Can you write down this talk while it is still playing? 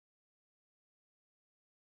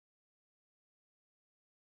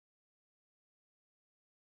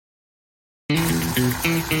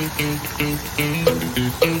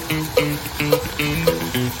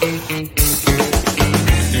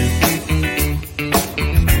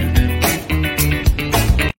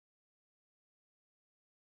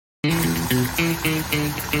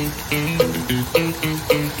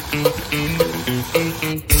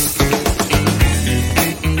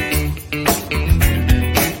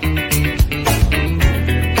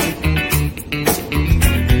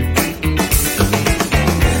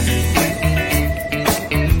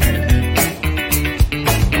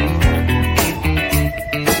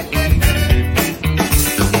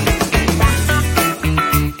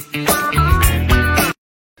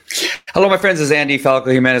Hello, my friends. This is Andy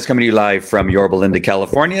Falco Jimenez coming to you live from Yorba Linda,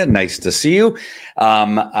 California. Nice to see you.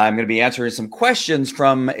 I'm going to be answering some questions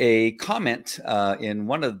from a comment in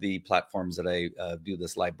one of the platforms that I do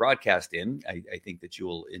this live broadcast in. I think that you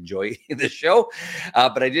will enjoy the show.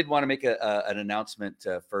 But I did want to make an announcement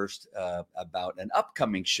first about an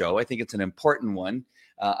upcoming show. I think it's an important one.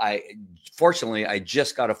 Fortunately, I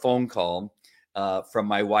just got a phone call from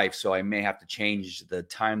my wife, so I may have to change the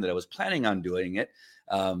time that I was planning on doing it.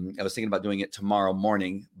 I was thinking about doing it tomorrow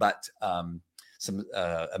morning, but a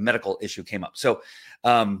medical issue came up. So,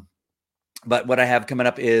 but what I have coming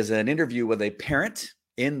up is an interview with a parent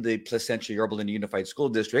in the Placentia Yorba Linda Unified School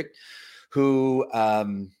District who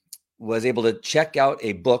was able to check out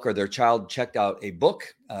a book, or their child checked out a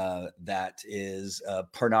book that is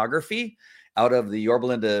pornography out of the Yorba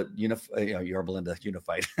Linda Unified,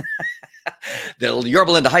 the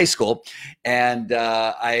Yorba Linda High School. And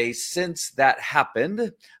since that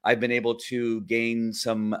happened, I've been able to gain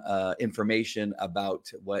some information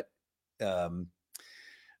about what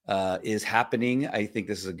is happening. I think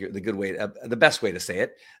this is the best way to say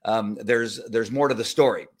it. There's more to the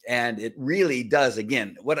story, and it really does.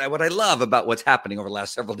 Again, what I love about what's happening over the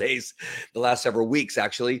last several days, the last several weeks,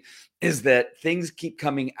 actually, is that things keep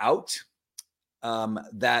coming out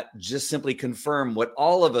that just simply confirm what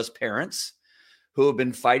all of us parents who have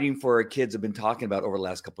been fighting for our kids have been talking about over the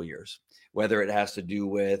last couple of years, whether it has to do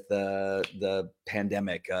with the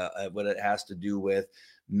pandemic, what it has to do with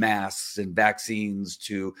masks and vaccines,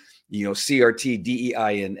 to CRT,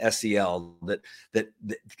 DEI, and SEL. That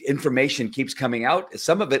information keeps coming out.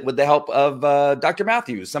 Some of it with the help of Dr.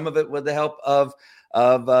 Matthews, some of it with the help of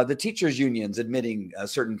the teachers unions admitting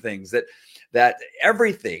certain things. That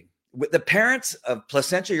everything. The parents of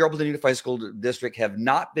Placentia Yorba Linda Unified School District have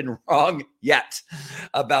not been wrong yet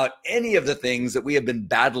about any of the things that we have been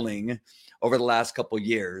battling over the last couple of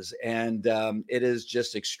years. And it is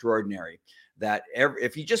just extraordinary that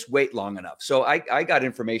if you just wait long enough. So I got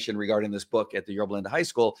information regarding this book at the Yorba Linda High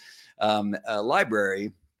School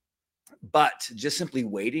library, but just simply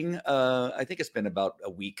waiting, I think it's been about a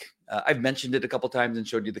week. I've mentioned it a couple of times and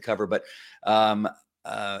showed you the cover, but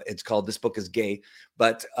it's called This Book is Gay.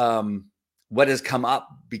 But what has come up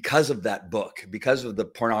because of that book, because of the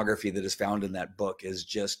pornography that is found in that book, is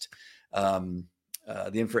just the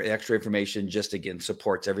extra information just, again,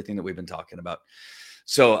 supports everything that we've been talking about.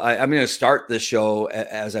 So I'm going to start the show,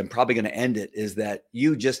 as I'm probably going to end it, is that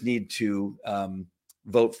you just need to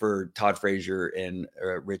vote for Todd Frazier and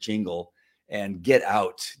Rich Engel and get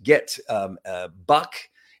Buck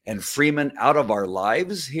and Freeman out of our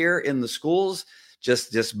lives here in the schools.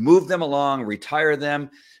 Just move them along, retire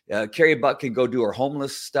them. Carrie Buck can go do her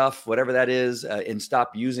homeless stuff, whatever that is, and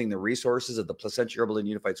stop using the resources of the Placentia Yorba Linda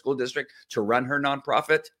Unified School District to run her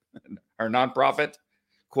nonprofit,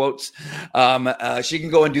 quotes. She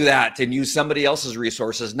can go and do that and use somebody else's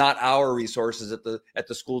resources, not our resources at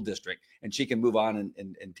the school district, and she can move on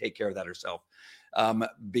and take care of that herself.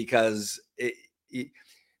 Because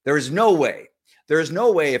there is no way,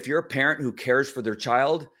 if you're a parent who cares for their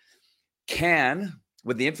child, can,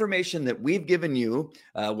 with the information that we've given you,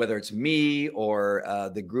 whether it's me or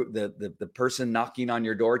the group, the person knocking on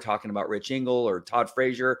your door talking about Rich Engel or Todd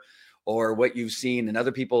Frazier, or what you've seen in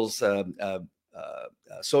other people's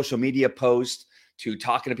social media posts, to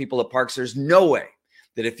talking to people at parks, there's no way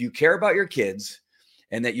that if you care about your kids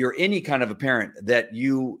and that you're any kind of a parent, that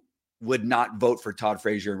you would not vote for Todd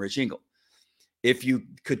Frazier and Rich Engel. If you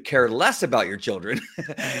could care less about your children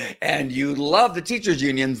and you love the teachers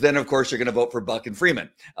unions, then of course you're going to vote for Buck and Freeman.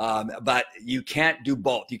 But you can't do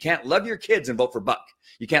both. You can't love your kids and vote for Buck.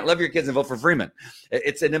 You can't love your kids and vote for Freeman.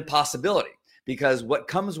 It's an impossibility, because what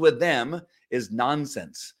comes with them is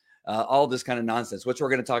nonsense. All this kind of nonsense, which we're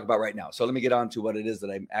going to talk about right now. So let me get on to what it is that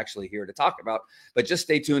I'm actually here to talk about. But just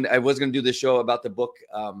stay tuned. I was going to do this show about the book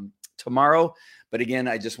tomorrow. But again,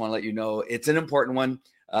 I just want to let you know it's an important one.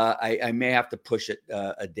 I may have to push it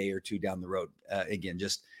a day or two down the road. Again,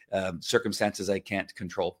 just circumstances I can't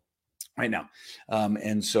control. right now.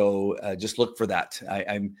 And so just look for that.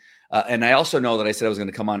 And I also know that I said I was going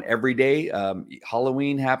to come on every day.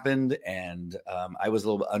 Halloween happened, and I was a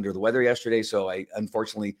little bit under the weather yesterday, so I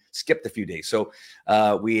unfortunately skipped a few days. So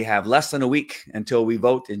we have less than a week until we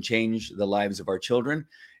vote and change the lives of our children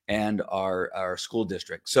and our school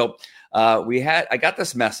district. So I got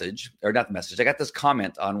this message, or not the message, I got this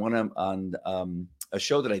comment on a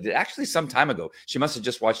show that I did actually some time ago. She must have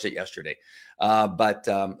just watched it yesterday. But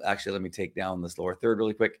actually, let me take down this lower third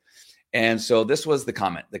really quick. And so this was the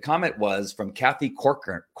comment. The comment was from Kathy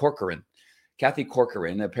Corcoran. Kathy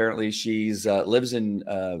Corcoran, apparently she's lives in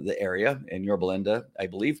the area in Yorba Linda, I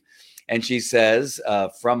believe. And she says,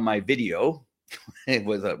 from my video, it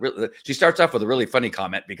was she starts off with a really funny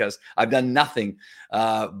comment because I've done nothing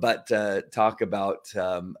but talk about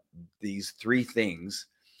these three things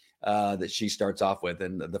that she starts off with.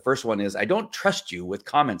 And the first one is, I don't trust you with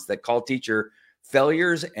comments that call teacher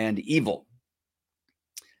failures and evil.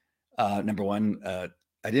 Number one,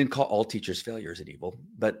 I didn't call all teachers failures and evil,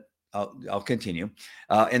 but I'll continue.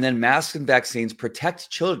 And then masks and vaccines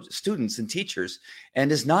protect students and teachers and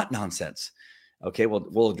is not nonsense. Okay,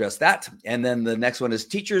 we'll address that. And then the next one is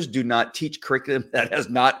teachers do not teach curriculum that has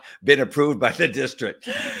not been approved by the district.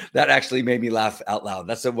 That actually made me laugh out loud.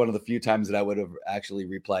 That's one of the few times that I would have actually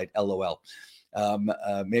replied, LOL,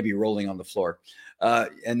 maybe rolling on the floor.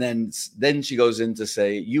 And then she goes in to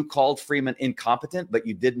say, you called Freeman incompetent, but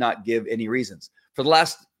you did not give any reasons. For the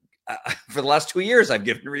last 2 years, I've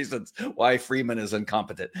given reasons why Freeman is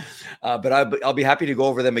incompetent, but I'll be happy to go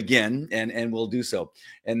over them again, and we'll do so.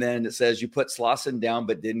 And then it says you put Slauson down,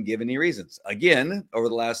 but didn't give any reasons. Again, over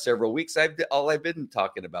the last several weeks, all I've been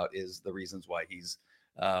talking about is the reasons why he's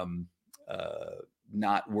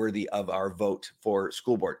not worthy of our vote for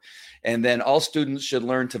school board. And then all students should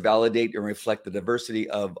learn to validate and reflect the diversity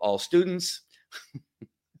of all students.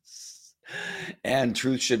 And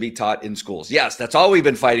truth should be taught in schools. Yes, that's all we've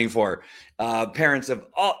been fighting for. Parents of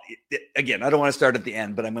all, again, I don't want to start at the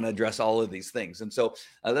end, but I'm going to address all of these things. And so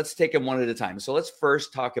let's take them one at a time. So let's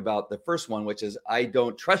first talk about the first one, which is I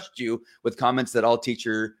don't trust you with comments that all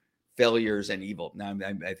teacher failures and evil. Now,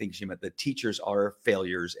 I think she meant that teachers are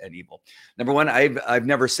failures and evil. Number one, I've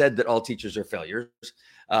never said that all teachers are failures.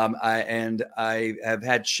 I have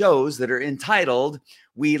had shows that are entitled,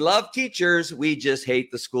 We Love Teachers, We Just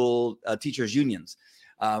Hate the School Teachers Unions.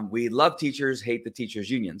 We love teachers, hate the teachers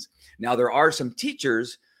unions. Now, there are some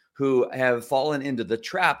teachers who have fallen into the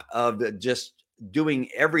trap of just doing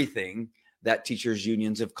everything that teachers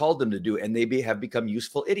unions have called them to do, and they have become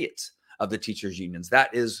useful idiots of the teachers unions.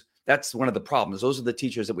 That's one of the problems. Those are the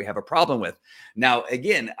teachers that we have a problem with. Now,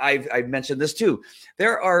 again, I've mentioned this too.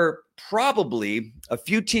 There are probably a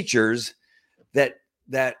few teachers that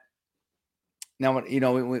now,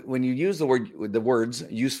 when you use the words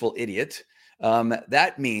useful idiot,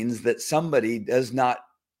 that means that somebody does not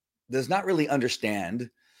really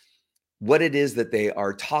understand what it is that they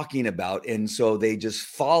are talking about. And so they just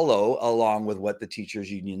follow along with what the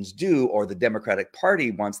teachers unions do or the Democratic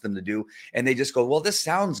Party wants them to do. And they just go, well, this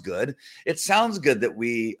sounds good. It sounds good that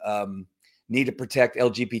we need to protect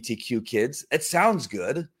LGBTQ kids. It sounds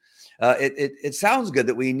good. It sounds good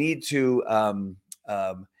that we need to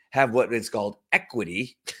have what is called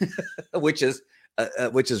equity, which is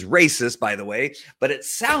racist, by the way, but it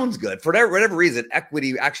sounds good. For whatever reason,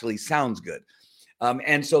 equity actually sounds good.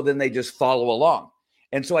 And so then they just follow along.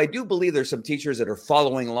 And so I do believe there's some teachers that are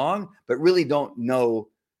following along, but really do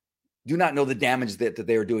not know the damage that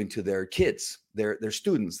they are doing to their kids, their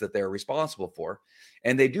students that they're responsible for.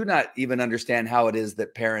 And they do not even understand how it is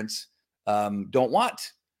that parents don't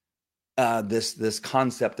want this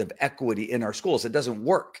concept of equity in our schools. It doesn't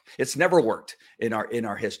work. It's never worked in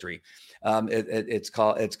our history. It's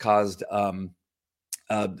caused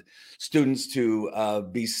students to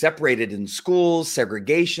be separated in schools,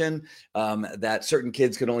 segregation, that certain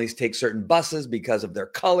kids can only take certain buses because of their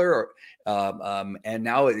color, and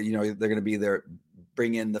now they're going to be there.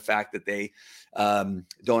 Bring in the fact that they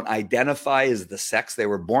don't identify as the sex they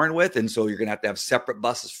were born with, and so you're going to have separate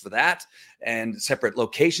buses for that and separate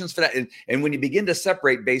locations for that. And when you begin to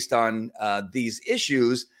separate based on these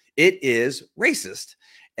issues, it is racist.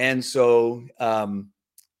 And so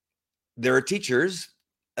there are teachers,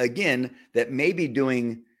 again, that may be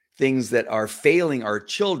doing things that are failing our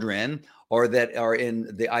children or that are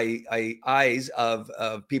in the eyes of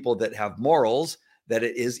people that have morals, that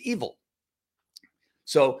it is evil.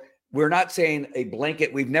 So we're not saying a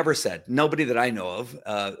blanket. We've never said, nobody that I know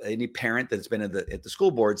of, any parent that's been at the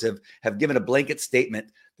school boards have given a blanket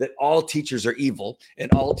statement that all teachers are evil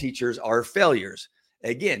and all teachers are failures.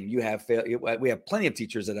 again, we have plenty of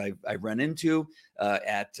teachers that I've run into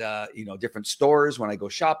at different stores when I go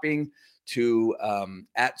shopping, to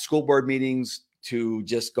at school board meetings, to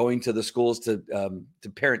just going to the schools to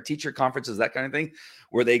parent teacher conferences, that kind of thing,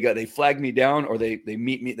 where they flag me down, or they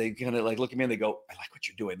meet me, they kind of like look at me and they go, "I like what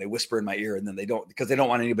you're doing." They whisper in my ear, and then they don't, because they don't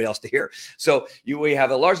want anybody else to hear. So we have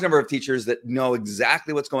a large number of teachers that know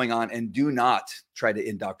exactly what's going on and do not try to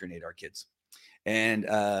indoctrinate our kids. And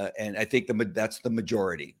I think that's the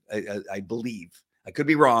majority. I believe. I could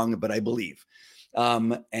be wrong, but I believe.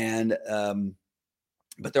 But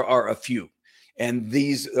there are a few. And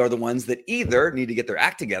these are the ones that either need to get their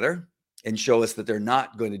act together and show us that they're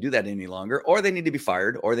not going to do that any longer, or they need to be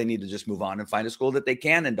fired, or they need to just move on and find a school that they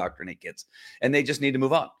can indoctrinate kids, and they just need to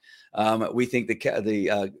move on. We think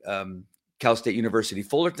the Cal State University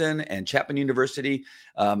Fullerton and Chapman University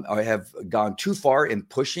have gone too far in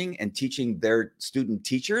pushing and teaching their student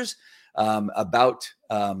teachers about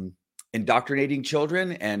indoctrinating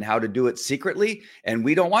children and how to do it secretly. And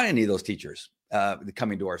we don't want any of those teachers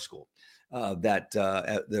coming to our school that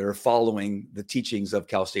are following the teachings of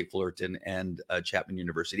Cal State Fullerton and Chapman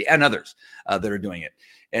University and others that are doing it.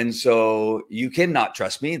 And so you cannot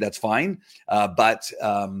trust me. That's fine. But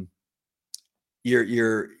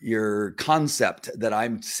your concept that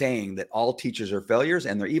I'm saying that all teachers are failures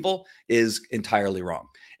and they're evil is entirely wrong.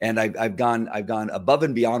 And I've gone above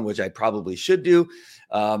and beyond, which I probably should do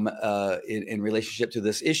in relationship to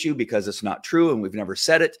this issue, because it's not true and we've never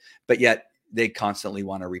said it, but yet they constantly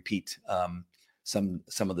want to repeat some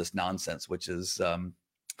of this nonsense, which is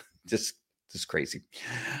just crazy.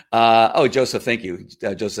 Joseph, thank you.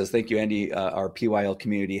 Joseph says, thank you, Andy. Our PYL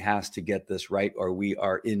community has to get this right, or we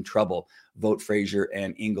are in trouble. Vote Fraser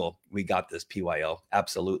and Engel. We got this, PYL.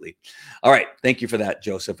 Absolutely. All right. Thank you for that,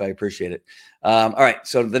 Joseph. I appreciate it. All right.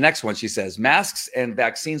 So the next one, she says, masks and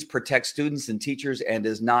vaccines protect students and teachers and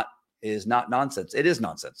is not nonsense. It is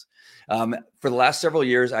nonsense. For the last several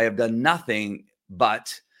years, I have done nothing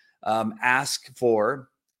but ask for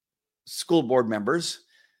school board members,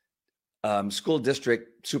 school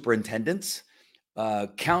district superintendents,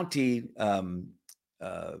 county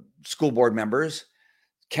school board members,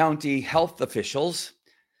 county health officials,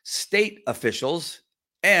 state officials,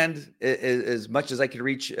 and as much as I could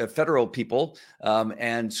reach federal people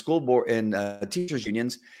and school board and teachers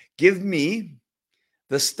unions, give me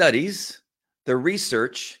the studies, the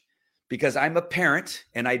research, because I'm a parent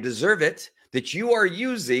and I deserve it, that you are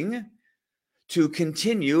using to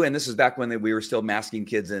continue. And this is back when we were still masking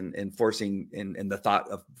kids and forcing, and the thought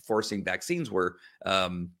of forcing vaccines were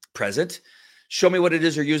present. Show me what it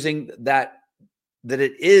is you're using that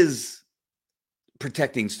it is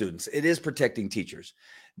protecting students. It is protecting teachers.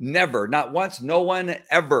 Never, not once, no one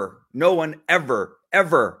ever,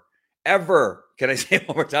 can I say it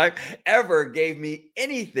one more time, ever gave me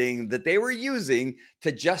anything that they were using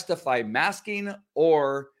to justify masking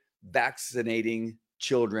or vaccinating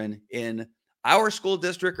children in our school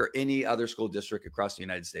district or any other school district across the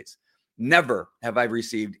United States. Never have I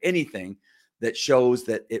received anything that shows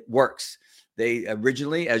that it works. They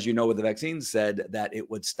originally, as you know, with the vaccine, said that it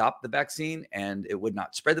would stop the vaccine and it would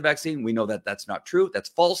not spread the vaccine. We know that that's not true. That's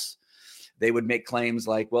false. They would make claims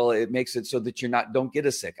like, well, it makes it so that don't get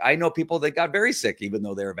as sick. I know people that got very sick, even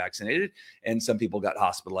though they were vaccinated, and some people got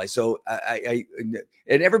hospitalized. So and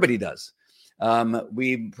everybody does.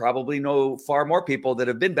 We probably know far more people that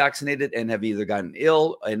have been vaccinated and have either gotten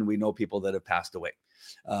ill, and we know people that have passed away.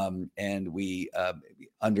 And we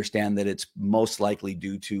understand that it's most likely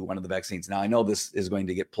due to one of the vaccines. Now, I know this is going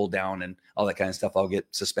to get pulled down and all that kind of stuff. I'll get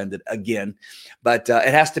suspended again, but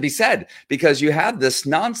it has to be said, because you have this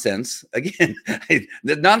nonsense. Again,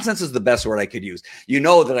 the nonsense is the best word I could use. You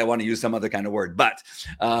know that I want to use some other kind of word, but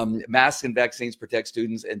masks and vaccines protect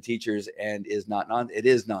students and teachers, and it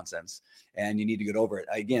is nonsense. And you need to get over it.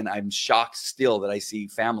 Again, I'm shocked still that I see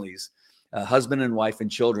families, husband and wife and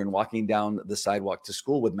children, walking down the sidewalk to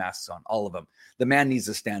school with masks on, all of them. The man needs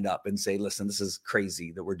to stand up and say, listen, this is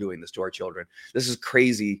crazy that we're doing this to our children. This is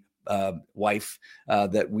crazy, wife,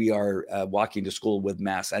 that we are walking to school with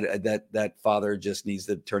masks. That father just needs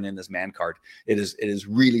to turn in this man card. It is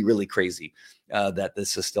really, really crazy that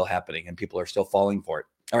this is still happening and people are still falling for it.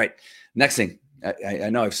 All right, next thing. I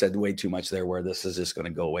know I've said way too much there where this is just going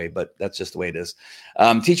to go away, but that's just the way it is.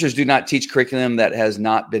 Teachers do not teach curriculum that has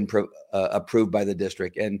not been approved by the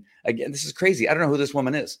district. And again, this is crazy. I don't know who this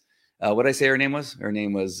woman is. What did I say her name was? Her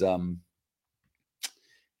name was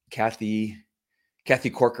Kathy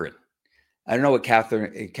Corcoran. I don't know what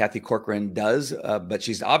Kathy Corcoran does, but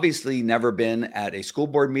she's obviously never been at a school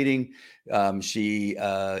board meeting. She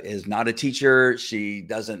is not a teacher. She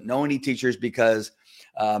doesn't know any teachers because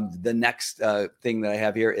the next thing that I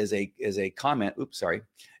have here is a comment. Oops, sorry,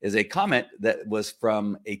 is a comment that was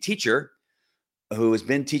from a teacher who has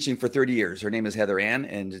been teaching for 30 years. Her name is Heather Ann,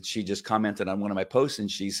 and she just commented on one of my posts,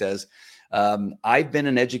 and she says, I've been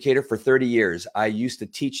an educator for 30 years. I used to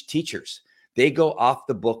teach teachers. They go off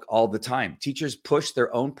the book all the time. Teachers push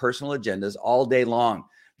their own personal agendas all day long.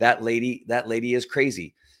 That lady is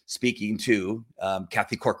crazy. Speaking to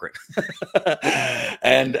Kathy Corcoran.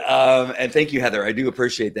 And thank you, Heather. I do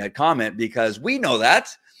appreciate that comment because we know that.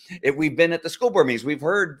 If we've been at the school board meetings, we've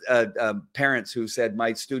heard parents who said,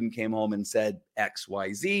 my student came home and said X,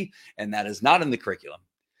 Y, Z, and that is not in the curriculum.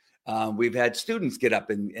 We've had students get up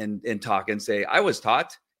and talk and say, I was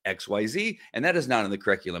taught X, Y, Z, and that is not in the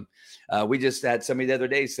curriculum. We just had somebody the other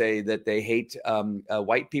day say that they hate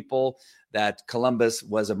white people, that Columbus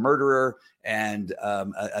was a murderer, and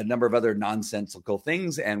a number of other nonsensical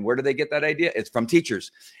things. And where do they get that idea? It's from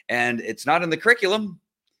teachers, and it's not in the curriculum.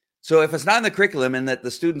 So if it's not in the curriculum and that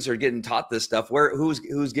the students are getting taught this stuff,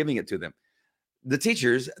 who's giving it to them? The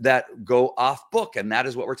teachers that go off book, and that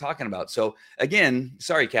is what we're talking about. So again,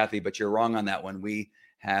 sorry, Kathy, but you're wrong on that one. We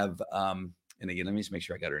have, and again, let me just make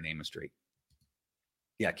sure I got her name straight.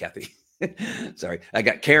 Yeah, Kathy. Sorry, I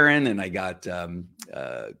got Karen and I got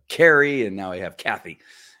Carrie, and now I have Kathy.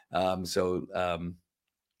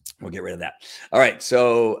 We'll get rid of that. All right.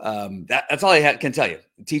 So that's all I can tell you.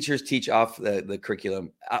 Teachers teach off the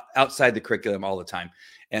curriculum, outside the curriculum all the time.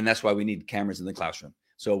 And that's why we need cameras in the classroom.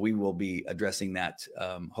 So we will be addressing that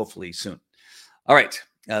hopefully soon. All right.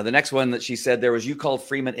 The next one that she said there was, you called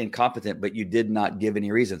Freeman incompetent, but you did not give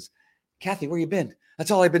any reasons. Kathy, where you been?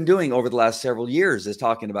 That's all I've been doing over the last several years is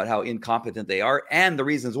talking about how incompetent they are and the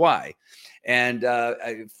reasons why. And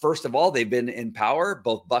first of all, they've been in power,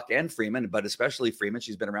 both Buck and Freeman, but especially Freeman.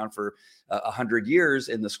 She's been around for 100 years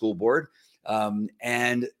in the school board.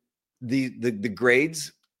 And the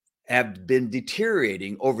grades have been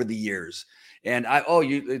deteriorating over the years. And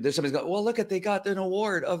there's somebody's going, well, look at, they got an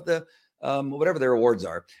award of the, whatever their awards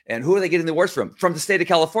are. And who are they getting the awards from? From the state of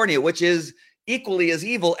California, which is equally as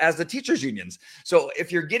evil as the teachers unions. So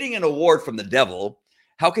if you're getting an award from the devil,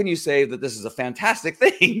 how can you say that this is a fantastic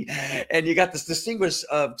thing? And you got this distinguished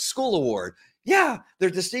school award. Yeah,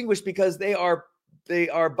 they're distinguished because they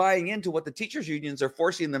are buying into what the teachers unions are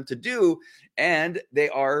forcing them to do. And they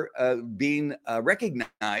are being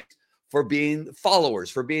recognized for being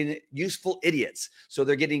followers, for being useful idiots. So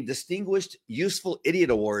they're getting distinguished useful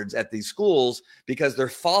idiot awards at these schools because they're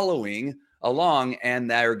following along and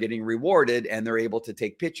they're getting rewarded, and they're able to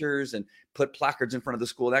take pictures and put placards in front of the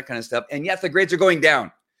school, that kind of stuff. And yet the grades are going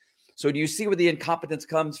down. So do you see where the incompetence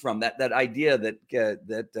comes from? That idea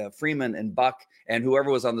that Freeman and Buck and whoever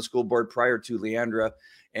was on the school board prior to Leandra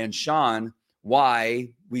and Sean, why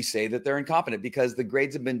we say that they're incompetent, because the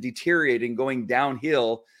grades have been deteriorating, going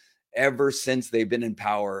downhill ever since they've been in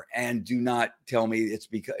power. And do not tell me it's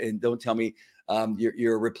because, and don't tell me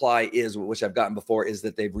your reply is, which I've gotten before, is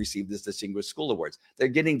that they've received this distinguished school awards. They're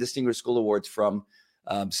getting distinguished school awards from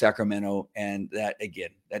Sacramento. And that,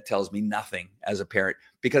 again, that tells me nothing as a parent,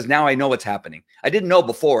 because now I know what's happening. I didn't know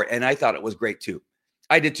before, and I thought it was great too.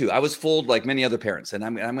 I did too. I was fooled like many other parents. And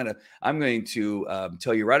I'm going to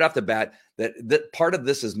tell you right off the bat that part of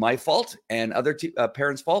this is my fault and other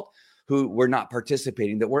parents' fault, who were not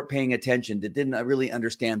participating, that weren't paying attention, that didn't really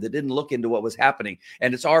understand, that didn't look into what was happening.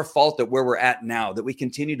 And it's our fault that where we're at now, that we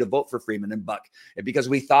continue to vote for Freeman and Buck, because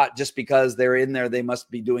we thought just because they're in there, they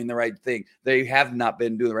must be doing the right thing. They have not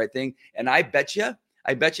been doing the right thing. And I bet you,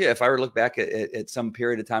 if I were to look back at some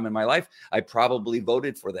period of time in my life, I probably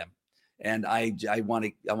voted for them. And I want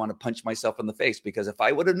to punch myself in the face, because if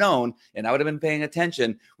I would have known and I would have been paying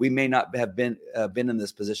attention, we may not have been in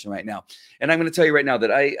this position right now. And I'm going to tell you right now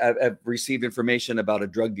that I've received information about a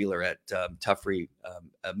drug dealer at Tuffrey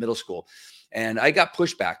Middle School, and I got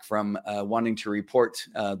pushback from wanting to report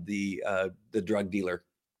the drug dealer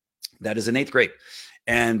that is in 8th grade.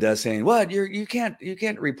 And saying, what, you can't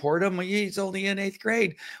report him. He's only in 8th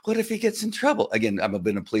grade. What if he gets in trouble? Again, I've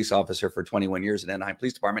been a police officer for 21 years in Anaheim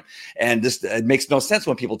Police Department. And this, it makes no sense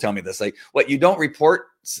when people tell me this. Like, what, you don't report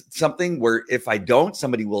something where if I don't,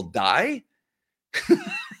 somebody will die?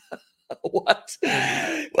 What?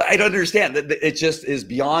 Well, I don't understand. It just is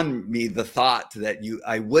beyond me, the thought that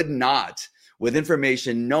I would not, with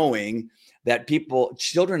information knowing that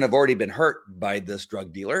children have already been hurt by this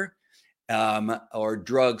drug dealer. or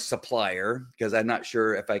drug supplier, because I'm not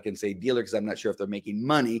sure if I can say dealer, because I'm not sure if they're making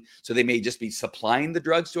money. So they may just be supplying the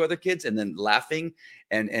drugs to other kids and then laughing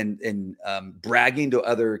and bragging to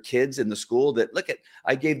other kids in the school that, look at,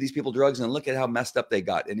 I gave these people drugs and look at how messed up they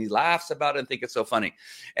got. And he laughs about it and think it's so funny.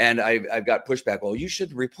 And I've got pushback. Well, you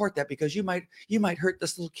should report that because you might hurt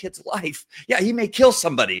this little kid's life. Yeah, he may kill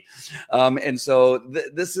somebody. And so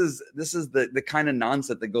this is the kind of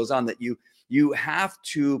nonsense that goes on, that you have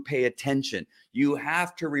to pay attention. You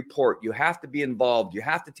have to report. You have to be involved. You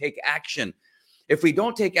have to take action. If we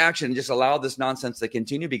don't take action and just allow this nonsense to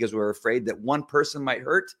continue because we're afraid that one person might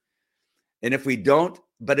hurt, and if we don't,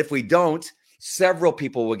 several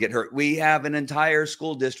people will get hurt. We have an entire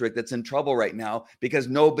school district that's in trouble right now because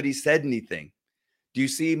nobody said anything. Do you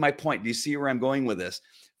see my point? Do you see where I'm going with this?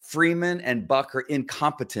 Freeman and Buck are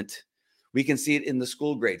incompetent. We can see it in the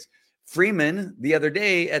school grades. Freeman, the other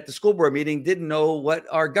day at the school board meeting, didn't know what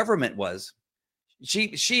our government was.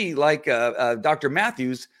 She like Dr.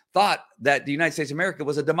 Matthews, thought that the United States of America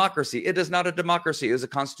was a democracy. It is not a democracy. It is a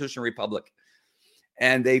constitutional republic.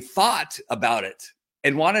 And they fought about it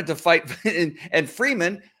and wanted to fight. And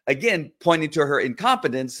Freeman, again, pointing to her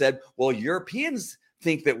incompetence, said, well, Europeans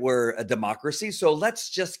think that we're a democracy, so let's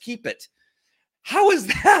just keep it. How is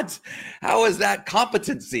that? How is that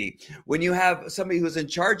competency when you have somebody who's in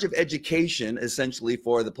charge of education, essentially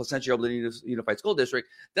for the Placentia Unified School District,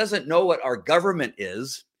 doesn't know what our government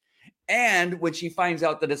is? And when she finds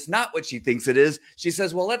out that it's not what she thinks it is, she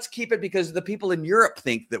says, well, let's keep it because the people in Europe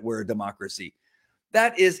think that we're a democracy.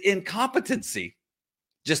 That is incompetency,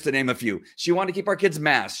 just to name a few. She wanted to keep our kids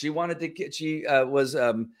masked. She wanted to, she was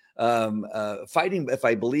fighting, if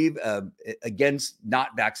I believe, against not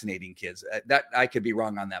vaccinating kids. That I could be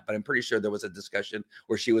wrong on that, but I'm pretty sure there was a discussion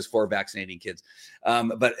where she was for vaccinating kids.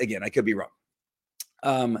 But again, I could be wrong.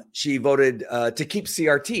 She voted to keep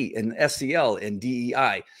CRT and SCL and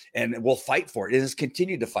DEI, and will fight for it and has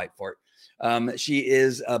continued to fight for it. She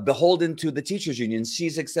is beholden to the teachers union.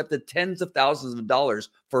 She's accepted tens of thousands of dollars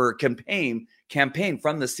for her campaign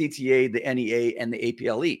from the CTA, the NEA, and the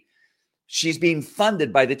APLE. She's being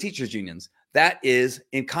funded by the teachers unions. That is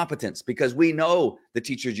incompetence, because we know the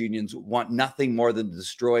teachers unions want nothing more than to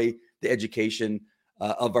destroy the education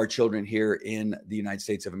of our children here in the United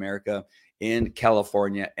States of America, in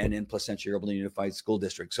California, and in Placentia Urban Unified School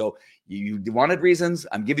District. So you wanted reasons.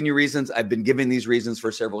 I'm giving you reasons. I've been giving these reasons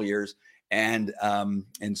for several years. And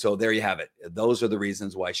so there you have it. Those are the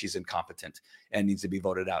reasons why she's incompetent and needs to be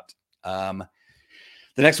voted out.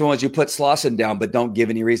 The next one was you put Slauson down, but don't give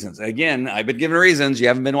any reasons. Again, I've been giving reasons. You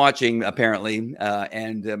haven't been watching, apparently,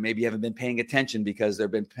 and maybe you haven't been paying attention, because there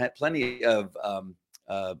have been plenty of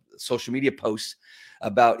social media posts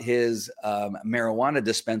about his marijuana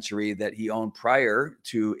dispensary that he owned prior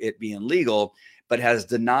to it being legal, but has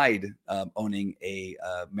denied owning a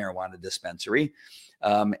marijuana dispensary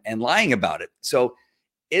and lying about it. So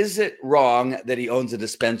is it wrong that he owns a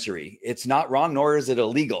dispensary? It's not wrong, nor is it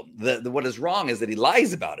illegal. What is wrong is that he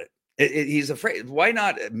lies about it. He's afraid. Why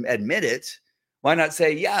not admit it? Why not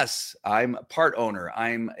say, yes, I'm a part owner.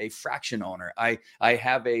 I'm a fraction owner. I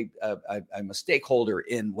have I'm a stakeholder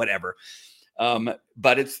in whatever.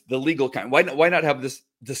 But it's the legal kind. Why not have this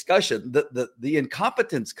discussion? The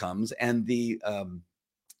incompetence comes, and the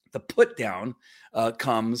put down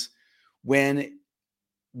comes when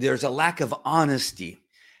there's a lack of honesty.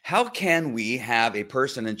 How can we have a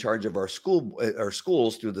person in charge of our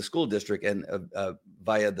schools through the school district and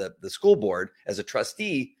via the school board as a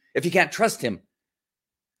trustee if you can't trust him?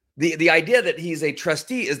 The idea that he's a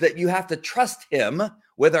trustee is that you have to trust him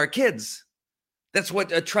with our kids. That's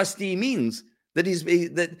what a trustee means.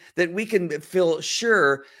 That that we can feel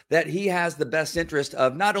sure that he has the best interest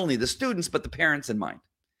of not only the students but the parents in mind.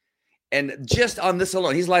 And just on this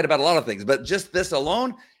alone, he's lied about a lot of things, but just this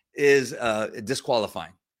alone is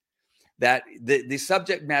disqualifying. That the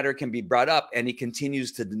subject matter can be brought up, and he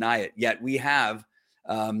continues to deny it. Yet we have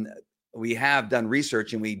done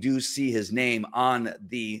research, and we do see his name on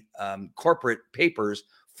the corporate papers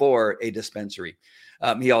for a dispensary.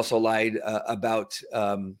 He also lied about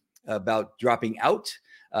dropping out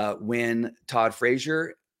when Todd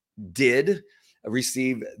Frazier did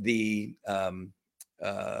receive the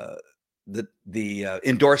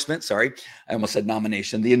endorsement. Sorry, I almost said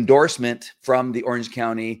nomination. The endorsement from the Orange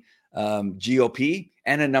County GOP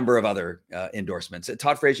and a number of other endorsements.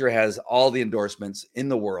 Todd Frazier has all the endorsements in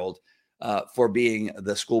the world for being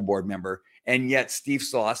the school board member. And yet Steve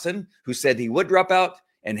Slauson, who said he would drop out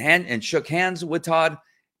and shook hands with Todd,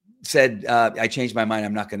 said, I changed my mind.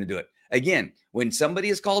 I'm not going to do it. Again, when somebody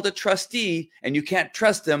is called a trustee and you can't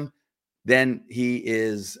trust him, then he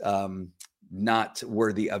is not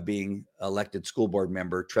worthy of being elected school board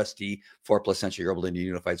member, trustee for Placentia Yorba Linda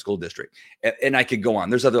Unified School District. And I could go on.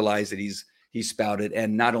 There's other lies that he's spouted,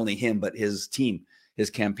 and not only him, but his team, his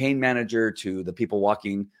campaign manager, to the people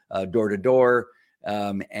walking door to door,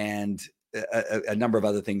 and a number of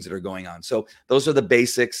other things that are going on. So those are the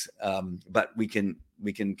basics, but we can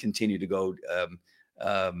continue to go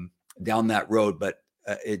down that road. But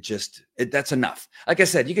that's enough. Like I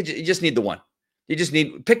said, you just need the one. You just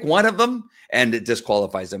need pick one of them, and it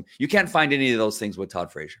disqualifies them. You can't find any of those things with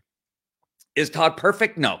Todd Frazier. Is Todd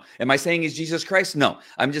perfect? No. Am I saying he's Jesus Christ? No.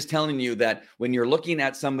 I'm just telling you that when you're looking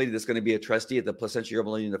at somebody that's going to be a trustee at the Placentia Yorba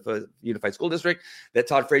Linda Unified School District, that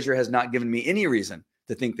Todd Frazier has not given me any reason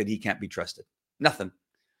to think that he can't be trusted. Nothing.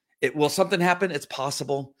 Will something happen? It's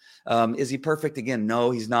possible. Is he perfect? Again,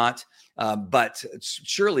 no, he's not. But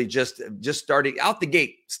surely just starting out the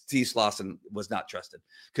gate, Steve Slawson was not trusted,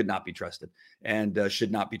 could not be trusted, and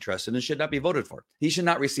should not be trusted, and should not be voted for. He should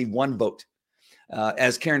not receive one vote.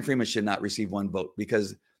 As Karen Freeman should not receive one vote,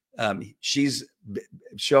 because she's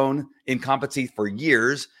shown incompetency for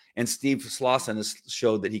years, and Steve Slawson has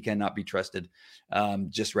showed that he cannot be trusted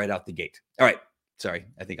just right out the gate. All right. Sorry,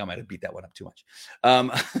 I think I might have beat that one up too much.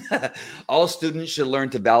 All students should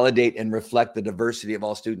learn to validate and reflect the diversity of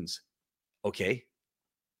all students. Okay.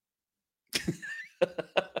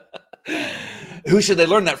 Who should they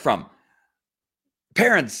learn that from?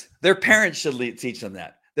 Parents. Their parents should teach them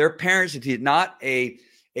that. Their parents should teach, not a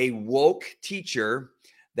woke teacher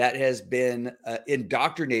that has been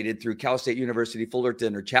indoctrinated through Cal State University,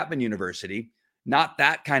 Fullerton, or Chapman University. Not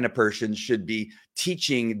that kind of person should be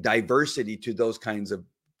teaching diversity to those kinds of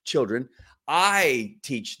children. I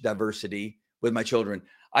teach diversity with my children.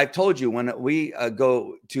 I've told you, when we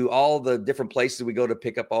go to all the different places we go to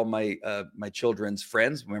pick up all my children's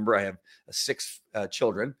friends. Remember, I have 6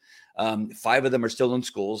 children. 5 of them are still in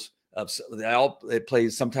schools. So they all play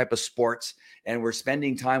some type of sports, and we're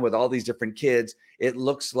spending time with all these different kids. It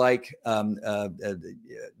looks like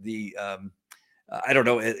I don't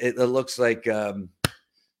know. It looks like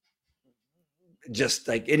just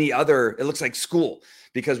like any other. It looks like school,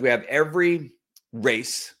 because we have every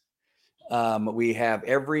race, we have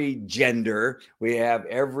every gender, we have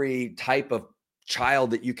every type of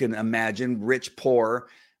child that you can imagine: rich, poor,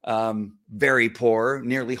 very poor,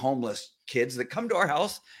 nearly homeless kids that come to our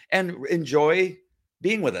house and enjoy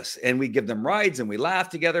being with us. And we give them rides, and we laugh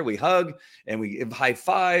together, we hug, and we give high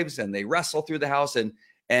fives, and they wrestle through the house.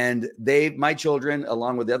 And my children,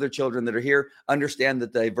 along with the other children that are here, understand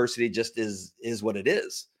that diversity just is what it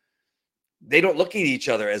is. They don't look at each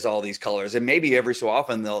other as all these colors. And maybe every so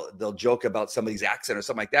often they'll joke about somebody's accent or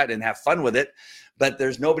something like that and have fun with it. But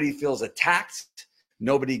nobody feels attacked.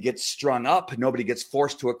 Nobody gets strung up. Nobody gets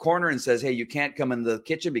forced to a corner and says, hey, you can't come in the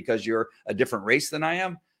kitchen because you're a different race than I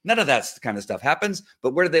am. None of that kind of stuff happens.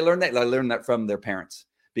 But where do they learn that? They learn that from their parents,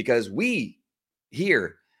 because we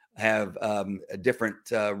here have different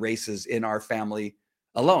races in our family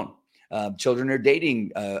alone. Children are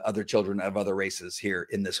dating other children of other races here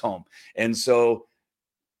in this home. And so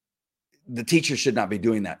the teacher should not be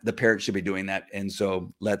doing that. The parents should be doing that. And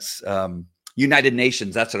so let's United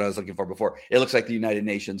Nations. That's what I was looking for before. It looks like the United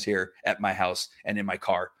Nations here at my house and in my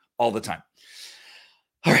car all the time.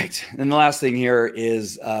 All right. And the last thing here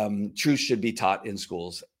is truth should be taught in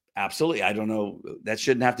schools. Absolutely. I don't know. That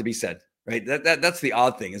shouldn't have to be said. Right. That's the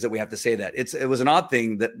odd thing, is that we have to say that. It was an odd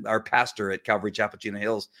thing that our pastor at Calvary Chapel, Chino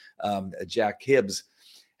Hills, Jack Hibbs,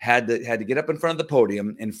 had to get up in front of the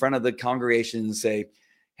podium in front of the congregation and say,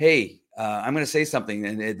 hey, I'm going to say something,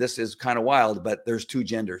 and this is kind of wild, but there's 2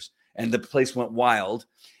 genders. And the place went wild.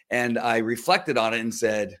 And I reflected on it and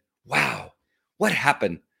said, wow, what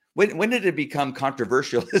happened? When did it become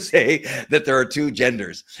controversial to say that there are 2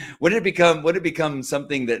 genders? When did it become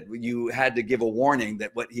something that you had to give a warning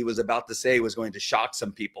that what he was about to say was going to shock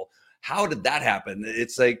some people? How did that happen?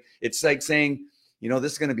 It's like saying,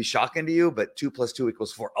 this is going to be shocking to you, but 2 + 2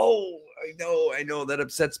 = 4. Oh, I know that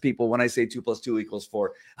upsets people when I say 2 + 2 =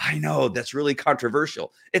 4. I know that's really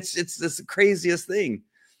controversial. It's the craziest thing.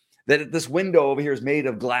 That this window over here is made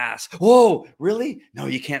of glass. Whoa, really? No,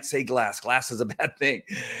 you can't say glass. Glass is a bad thing.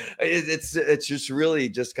 It's just really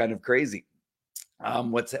just kind of crazy.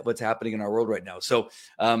 What's happening in our world right now. So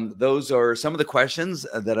those are some of the questions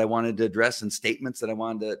that I wanted to address, and statements that I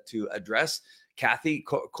wanted to address. Kathy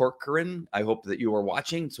Corcoran, I hope that you are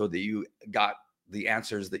watching so that you got the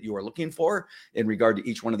answers that you are looking for in regard to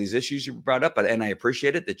each one of these issues you brought up. And I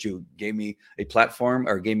appreciate it that you gave me a platform,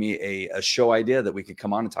 or gave me a show idea that we could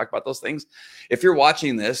come on and talk about those things. If you're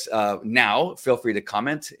watching this now, feel free to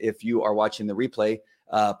comment. If you are watching the replay,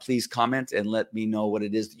 please comment and let me know what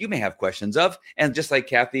it is that you may have questions of. And just like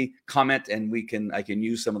Kathy, comment, and I can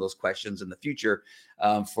use some of those questions in the future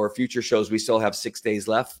for future shows. We still have 6 days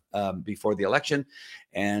left before the election,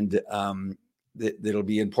 and it'll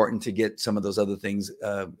be important to get some of those other things,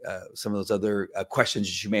 some of those other questions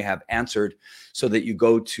that you may have answered, so that you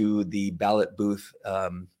go to the ballot booth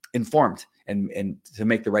informed and to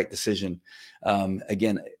make the right decision.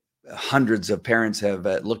 Again, hundreds of parents have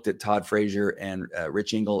looked at Todd Frazier and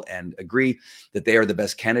Rich Engel and agree that they are the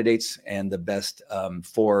best candidates and the best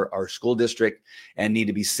for our school district, and need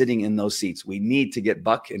to be sitting in those seats. We need to get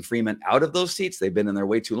Buck and Freeman out of those seats. They've been in there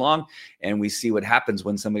way too long. And we see what happens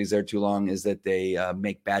when somebody's there too long is that they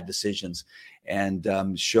make bad decisions and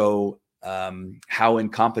show how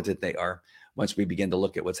incompetent they are once we begin to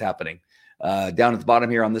look at what's happening. Down at the bottom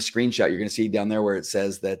here on this screenshot, you're going to see down there where it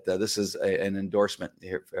says that this is an endorsement.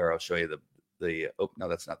 Here, I'll show you oh, no,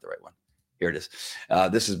 that's not the right one. Here it is.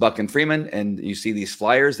 This is Buck and Freeman, and you see these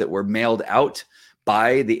flyers that were mailed out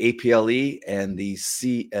by the APLE and the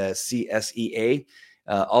CSEA.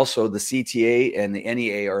 Also, the CTA and the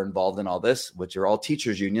NEA are involved in all this, which are all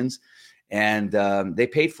teachers' unions, and they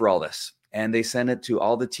paid for all this. And they sent it to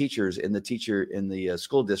all the teachers in the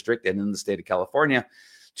school district and in the state of California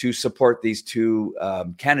to support these two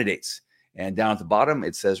candidates. And down at the bottom,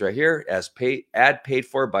 it says right here, ad paid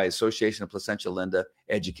for by Association of Placentia Linda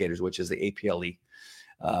Educators, which is the APLE,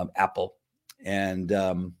 Apple. And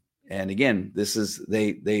again, this is,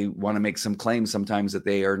 they want to make some claims sometimes that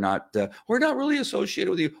they are not, we're not really associated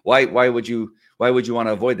with you. Why would you want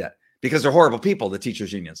to avoid that? Because they're horrible people, the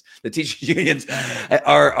teachers unions. The teachers unions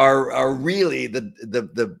are really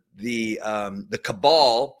the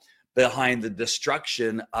cabal behind the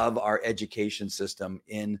destruction of our education system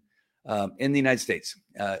in the United States,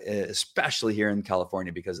 especially here in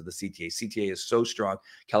California because of the CTA. CTA is so strong.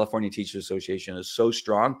 California Teachers Association is so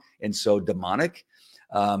strong and so demonic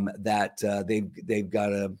that they've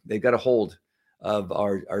got a hold of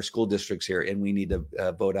our school districts here, and we need to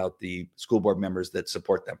vote out the school board members that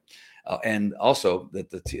support them, and also that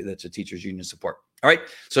the teachers union support. All right,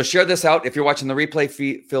 so share this out. If you're watching the replay,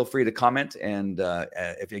 feel free to comment, and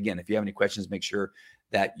if you have any questions, make sure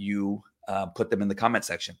that you put them in the comment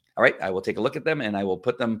section. All right, I will take a look at them, and I will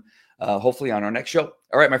put them hopefully on our next show.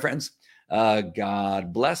 All right, my friends,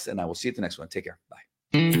 God bless, and I will see you at the next one. Take care. Bye.